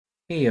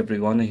Hey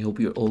everyone, I hope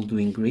you're all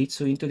doing great.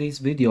 So in today's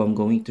video, I'm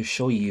going to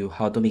show you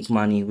how to make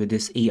money with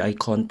this AI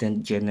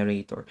content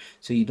generator.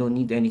 So you don't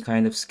need any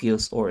kind of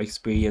skills or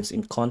experience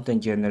in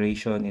content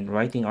generation, in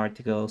writing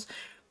articles,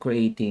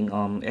 creating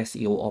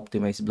SEO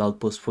optimized blog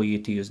posts for you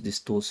to use this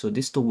tool. So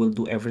this tool will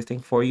do everything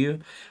for you.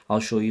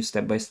 I'll show you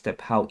step by step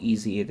how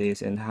easy it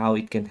is and how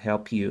it can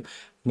help you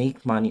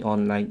make money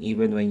online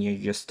even when you're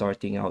just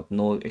starting out.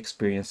 No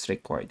experience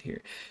required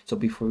here. So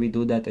before we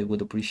do that, I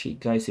would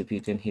appreciate guys if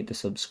you can hit the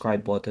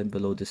subscribe button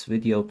below this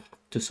video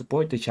to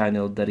support the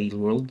channel, The Real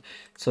World.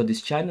 So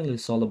this channel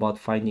is all about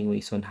finding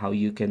ways on how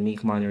you can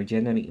make money or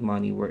generate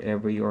money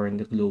wherever you are in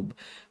the globe,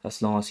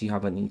 as long as you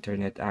have an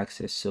internet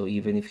access. So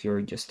even if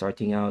you're just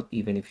starting out,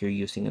 even if you're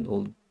using an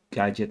old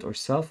gadget or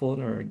cell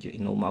phone or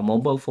a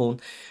mobile phone,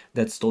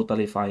 that's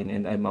totally fine.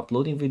 And I'm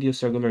uploading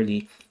videos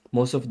regularly.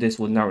 Most of this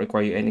will not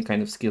require any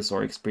kind of skills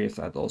or experience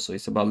at all. So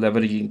it's about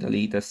leveraging the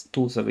latest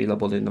tools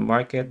available in the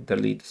market, the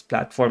latest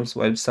platforms,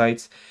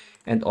 websites,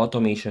 and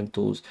automation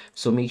tools.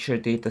 So make sure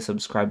to hit the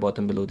subscribe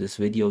button below this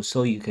video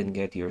so you can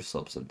get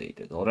yourselves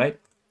updated. All right.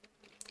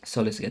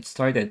 So let's get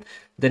started.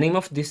 The name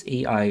of this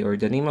AI or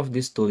the name of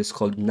this tool is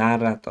called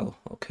Narrato.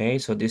 Okay,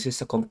 so this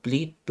is a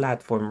complete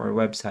platform or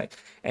website,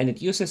 and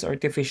it uses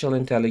artificial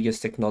intelligence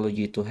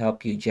technology to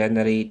help you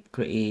generate,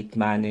 create,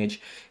 manage,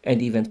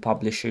 and even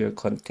publish your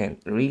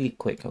content really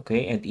quick.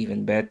 Okay, and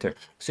even better.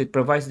 So it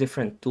provides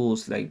different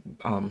tools like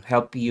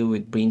help you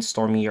with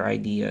brainstorming your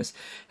ideas,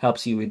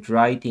 helps you with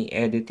writing,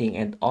 editing,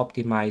 and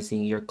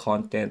optimizing your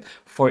content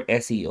for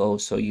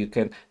SEO. So you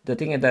can the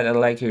thing that I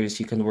like here is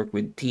you can work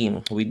with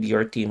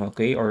your team,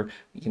 okay? Or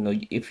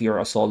if you're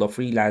a solo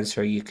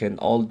freelancer, you can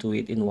all do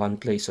it in one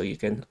place. So you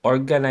can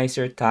organize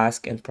your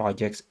tasks and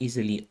projects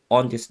easily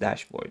on this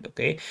dashboard,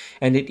 okay?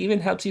 And it even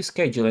helps you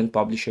schedule and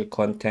publish your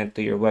content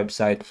to your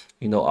website.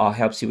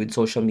 Helps you with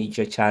social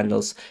media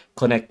channels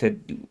connect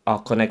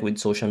with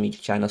social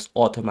media channels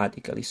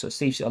automatically. So it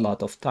saves you a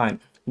lot of time.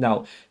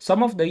 Now,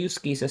 some of the use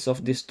cases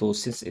of this tool,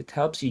 since it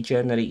helps you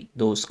generate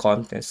those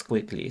contents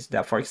quickly, is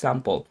that, for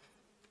example,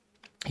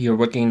 you're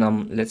working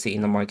let's say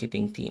in a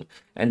marketing team,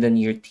 and then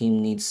your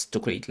team needs to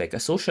create like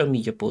a social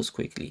media post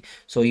quickly.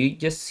 So you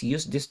just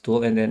use this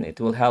tool and then it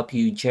will help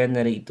you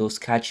generate those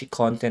catchy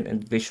content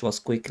and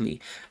visuals quickly.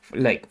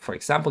 Like for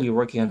example, you're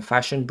working on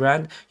fashion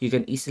brand, you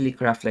can easily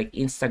craft like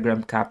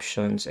Instagram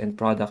captions and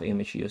product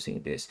image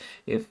using this.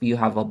 If you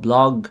have a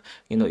blog,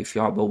 if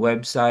you have a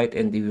website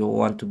and if you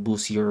want to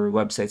boost your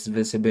website's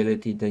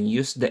visibility, then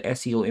use the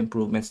SEO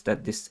improvements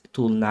that this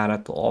tool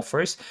Narrato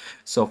offers.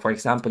 So for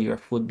example, you're a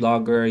food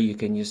blogger, you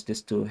can use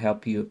this to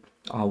help you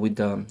with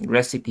the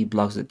recipe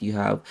blogs that you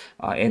have,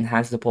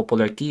 enhance the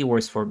popular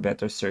keywords for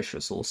better search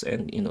results,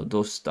 and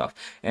those stuff.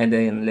 And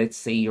then let's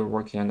say you're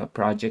working on a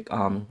project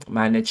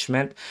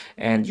management,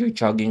 and you're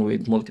juggling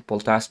with multiple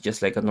tasks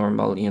just like a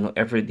normal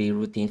everyday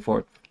routine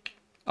for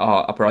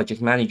a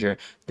project manager.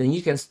 Then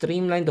you can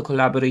streamline the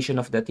collaboration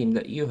of the team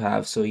that you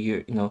have. So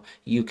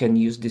you can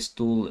use this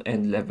tool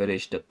and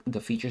leverage the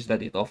features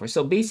that it offers.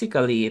 So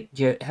basically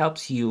it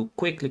helps you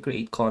quickly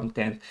create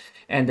content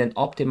and then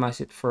optimize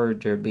it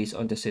further based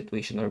on the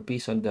situation or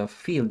based on the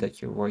field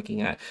that you're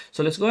working at.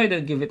 So let's go ahead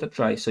and give it a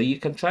try. So you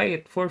can try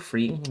it for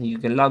free. You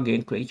can log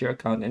in, create your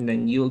account, and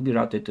then you'll be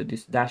routed to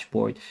this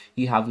dashboard.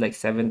 You have like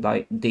 7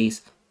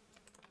 days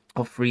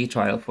of free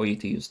trial for you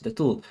to use the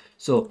tool.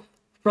 So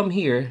from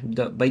here,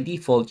 by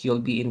default, you'll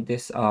be in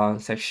this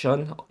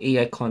section,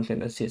 AI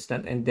Content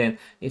Assistant, and then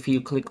if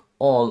you click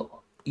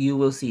all, you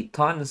will see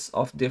tons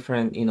of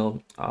different,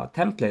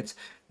 templates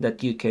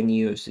that you can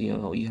use.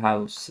 You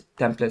have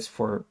templates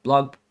for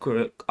blog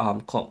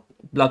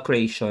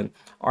creation,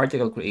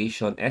 article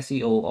creation,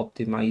 SEO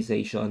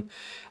optimization,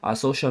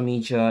 social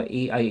media,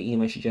 AI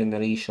image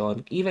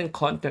generation, even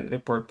content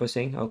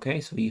repurposing.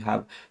 Okay, so you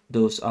have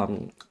those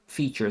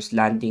features,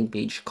 landing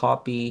page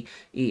copy,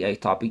 AI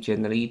topic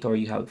generator,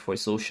 you have for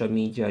social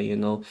media,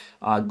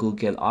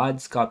 Google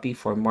ads copy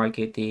for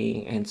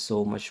marketing, and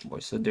so much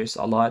more. So there's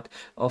a lot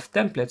of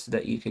templates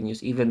that you can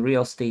use, even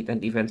real estate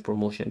and event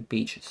promotion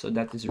page. So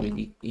that is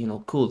really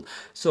cool.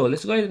 So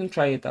let's go ahead and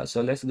try it out.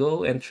 So let's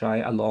go and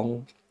try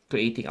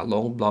creating a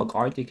long blog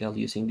article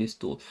using this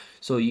tool.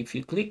 So if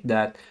you click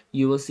that,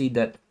 you will see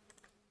that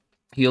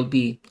you'll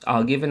be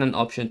given an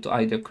option to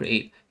either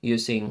create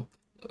using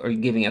or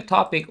giving a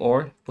topic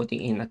or putting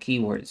in a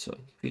keyword. So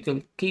if you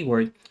click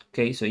keyword,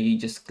 okay, so you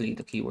just click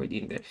the keyword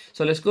in there.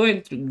 So let's go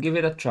and give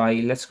it a try.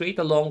 Let's create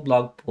a long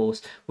blog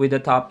post with a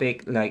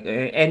topic like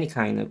any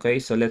kind. Okay,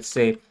 so let's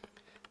say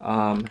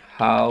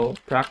how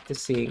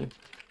practicing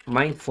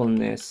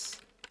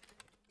mindfulness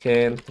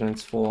can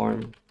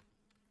transform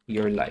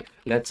your life.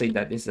 Let's say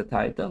that is the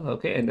title,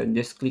 okay, and then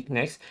just click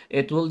next.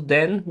 It will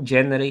then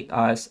generate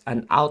us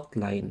an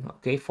outline,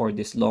 okay, for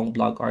this long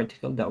blog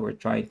article that we're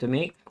trying to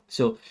make.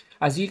 So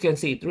as you can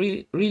see, it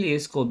really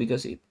is cool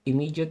because it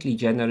immediately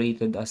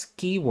generated us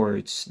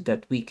keywords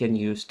that we can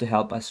use to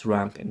help us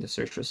rank in the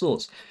search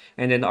results.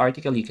 And then the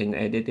article, you can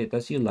edit it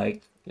as you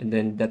like. And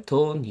then the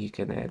tone, you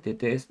can edit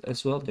this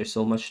as well. There's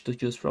so much to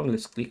choose from.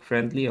 Let's click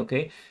friendly,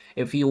 okay?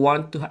 If you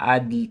want to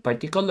add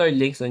particular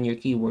links on your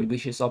keyword,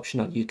 which is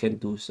optional, you can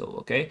do so,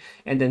 okay?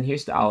 And then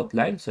here's the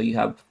outline. So you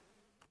have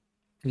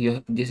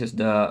this is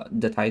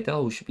the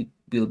title, which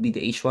will be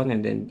the H1,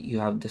 and then you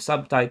have the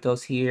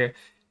subtitles here,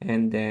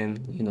 and then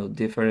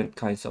different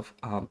kinds of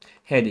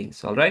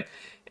headings. All right,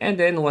 and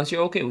then once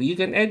you're okay, you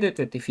can edit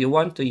it. If you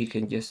want to, you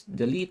can just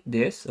delete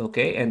this,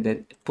 okay, and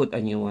then put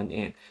a new one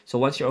in. So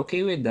once you're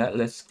okay with that,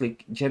 let's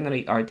click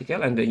generate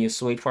article, and then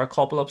just wait for a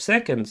couple of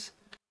seconds.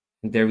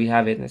 There we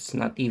have it. It's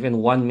not even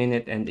 1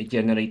 minute and it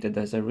generated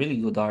as a really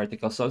good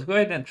article. So let's go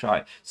ahead and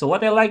try. So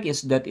what I like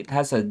is that it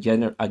has a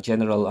general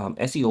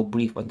SEO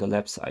brief on the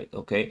left side.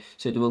 Okay,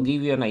 so it will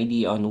give you an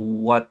idea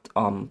on what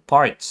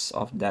parts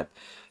of that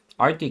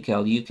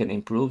article you can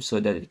improve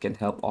so that it can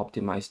help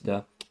optimize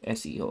the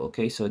SEO.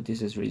 Okay, so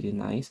this is really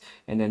nice.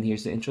 And then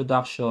here's the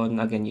introduction.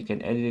 Again, you can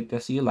edit it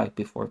as you like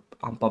before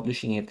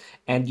publishing it.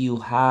 And you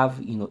have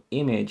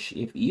image.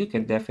 If you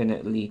can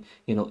definitely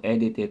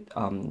edit it,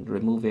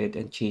 remove it,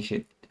 and change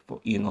it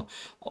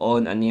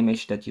on an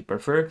image that you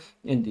prefer.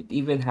 And it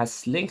even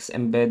has links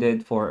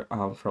embedded for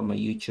from a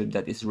YouTube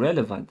that is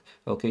relevant.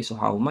 Okay, so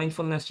how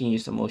mindfulness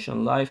changes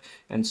emotional life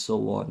and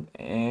so on.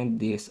 And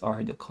these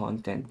are the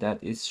content that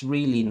is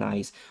really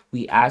nice.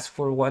 We asked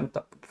for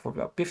for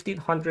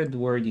 1500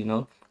 word,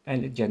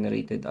 and it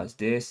generated us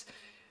this.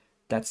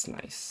 That's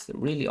nice,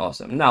 really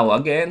awesome. Now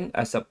again,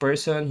 as a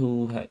person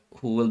who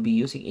will be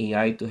using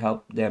AI to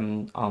help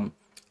them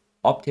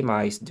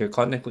optimize their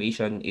content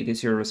creation, it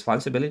is your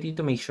responsibility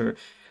to make sure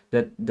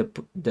that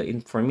the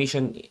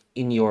information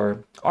in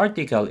your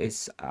article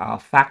is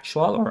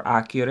factual or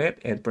accurate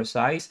and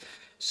precise,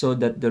 so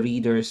that the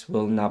readers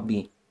will not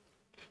be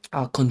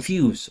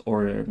confused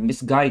or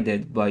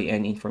misguided by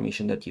any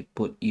information that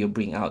you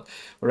bring out,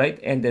 right?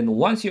 And then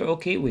once you're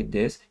okay with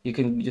this, you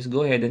can just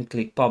go ahead and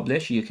click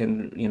publish. You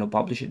can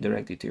publish it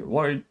directly to your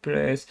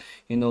WordPress.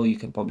 You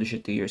can publish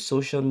it to your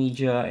social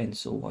media and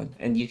so on,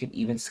 and you can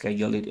even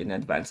schedule it in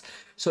advance.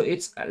 So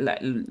it's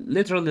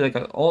literally like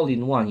an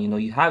all-in-one.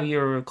 You have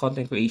your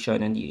content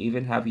creation, and you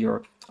even have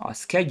your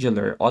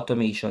scheduler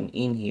automation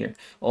in here,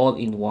 all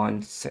in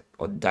one set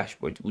of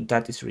dashboard.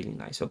 That is really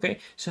nice. Okay,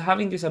 so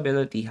having this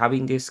ability,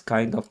 having this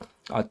kind of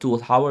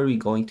tool, how are we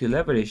going to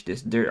leverage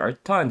this? There are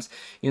tons.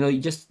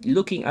 Just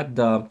looking at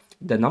the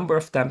number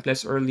of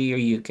templates earlier,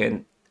 you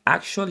can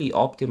actually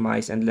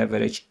optimize and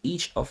leverage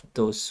each of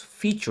those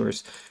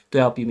features to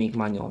help you make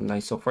money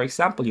online. So for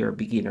example, you're a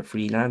beginner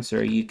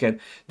freelancer,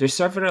 there's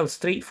several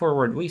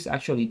straightforward ways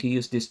actually to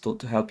use this tool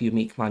to help you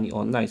make money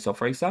online. So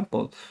for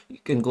example, you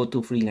can go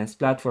to freelance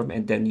platform,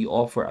 and then you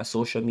offer a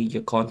social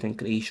media content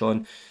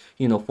creation,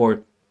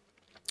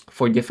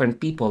 for different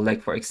people.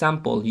 Like for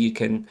example, you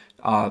can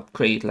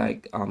create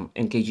like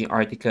engaging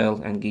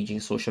article,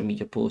 engaging social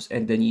media posts,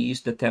 and then you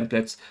use the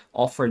templates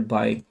offered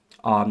by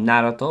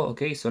Narrato.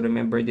 Okay, so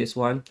remember this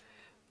one.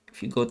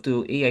 If you go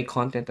to AI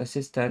content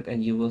assistant,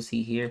 and you will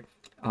see here,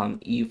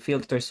 you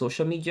filter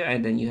social media,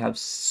 and then you have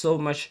so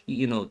much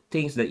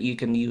things that you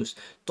can use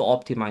to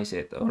optimize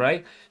it. All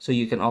right, so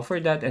you can offer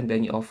that, and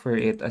then you offer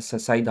it as a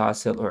side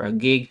hustle or a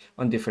gig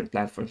on different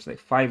platforms like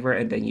Fiverr,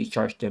 and then you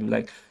charge them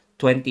like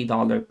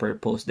 $20 per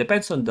post.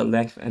 Depends on the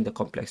length and the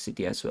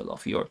complexity as well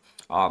of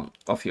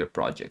your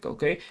project.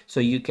 Okay, so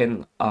you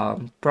can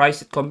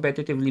price it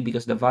competitively,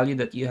 because the value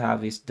that you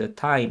have is the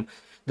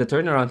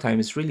turnaround time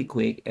is really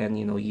quick, and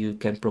you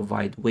can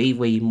provide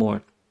way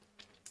more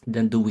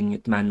than doing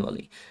it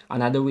manually.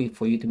 Another way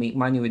for you to make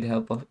money with the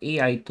help of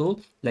AI tool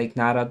like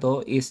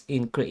Narrato is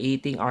in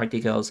creating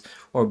articles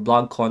or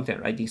blog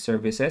content writing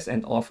services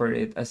and offer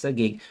it as a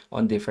gig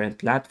on different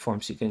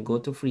platforms. You can go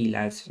to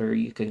Freelancer,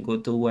 you can go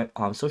to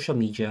social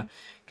media,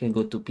 you can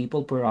go to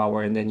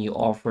PeoplePerHour, and then you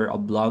offer a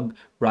blog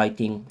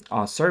writing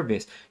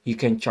service. You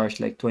can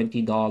charge like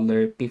 $20,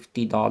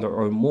 $50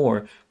 or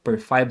more per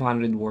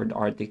 500 word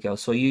article.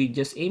 So you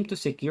just aim to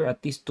secure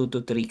at least 2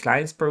 to 3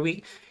 clients per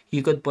week.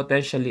 You could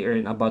potentially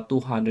earn about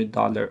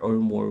 $200 or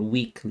more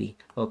weekly.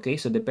 Okay,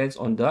 so depends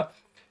on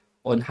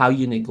how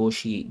you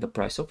negotiate the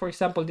price. So for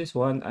example, this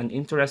one, an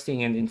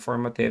interesting and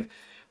informative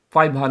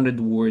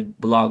 500 word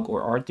blog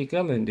or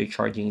article, and they're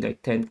charging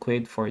like 10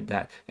 quid for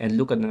that. And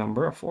look at the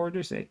number of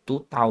orders, like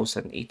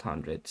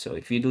 2,800. So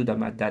if you do the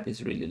math, that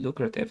is really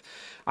lucrative.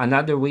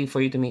 Another way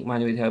for you to make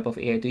money with the help of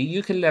AI,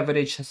 you can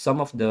leverage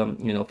some of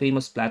the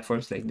famous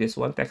platforms like this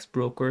one, Text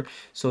Broker.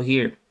 So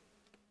here,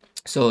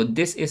 so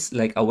this is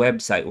like a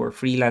website where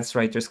freelance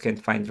writers can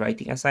find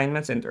writing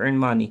assignments and earn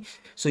money.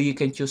 So you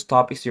can choose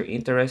topics you're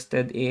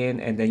interested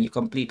in, and then you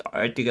complete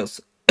articles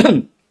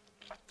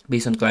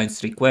based on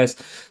clients'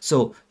 requests.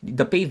 So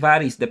the pay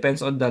varies,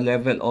 depends on the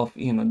level of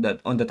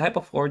on the type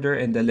of order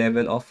and the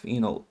level of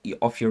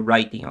of your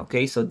writing.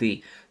 Okay, so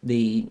they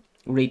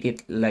rate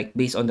it like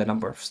based on the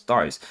number of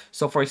stars.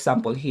 So for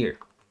example, here,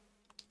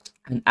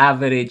 an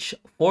average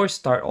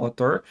 4-star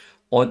author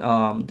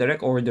on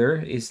direct order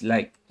is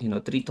like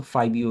 3 to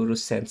 5 euro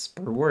cents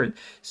per word.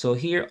 So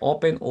here,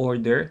 open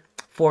order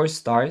 4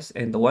 stars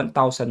and the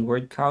 1000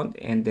 word count,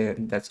 and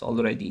then that's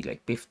already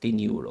like 15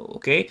 euro.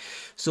 Okay,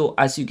 so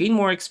as you gain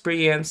more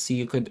experience,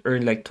 you could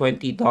earn like $20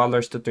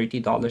 to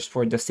 $30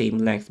 for the same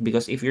length,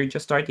 because if you're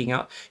just starting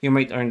out, you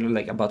might earn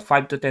like about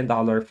 $5 to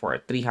 $10 for a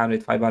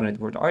 300 500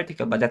 word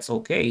article, but that's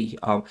okay.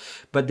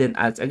 But then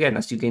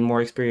as you gain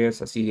more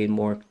experience, as you gain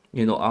more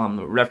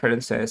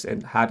references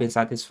and having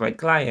satisfied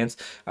clients,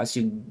 as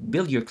you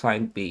build your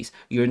client base,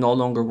 you're no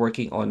longer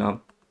working on a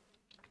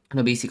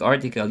basic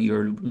article,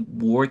 you're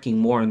working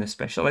more on a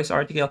specialized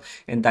article,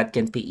 and that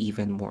can pay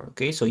even more.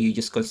 Okay, so you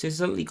just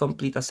consistently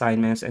complete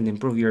assignments and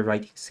improve your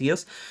writing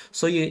skills,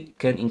 so you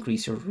can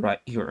increase your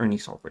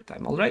earnings over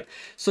time. All right,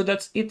 so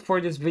that's it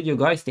for this video,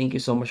 guys. Thank you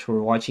so much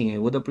for watching. I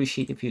would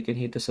appreciate if you can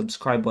hit the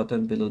subscribe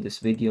button below this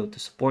video to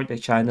support the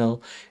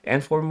channel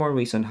and for more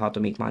ways on how to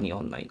make money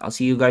online. I'll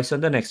see you guys on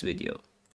the next video.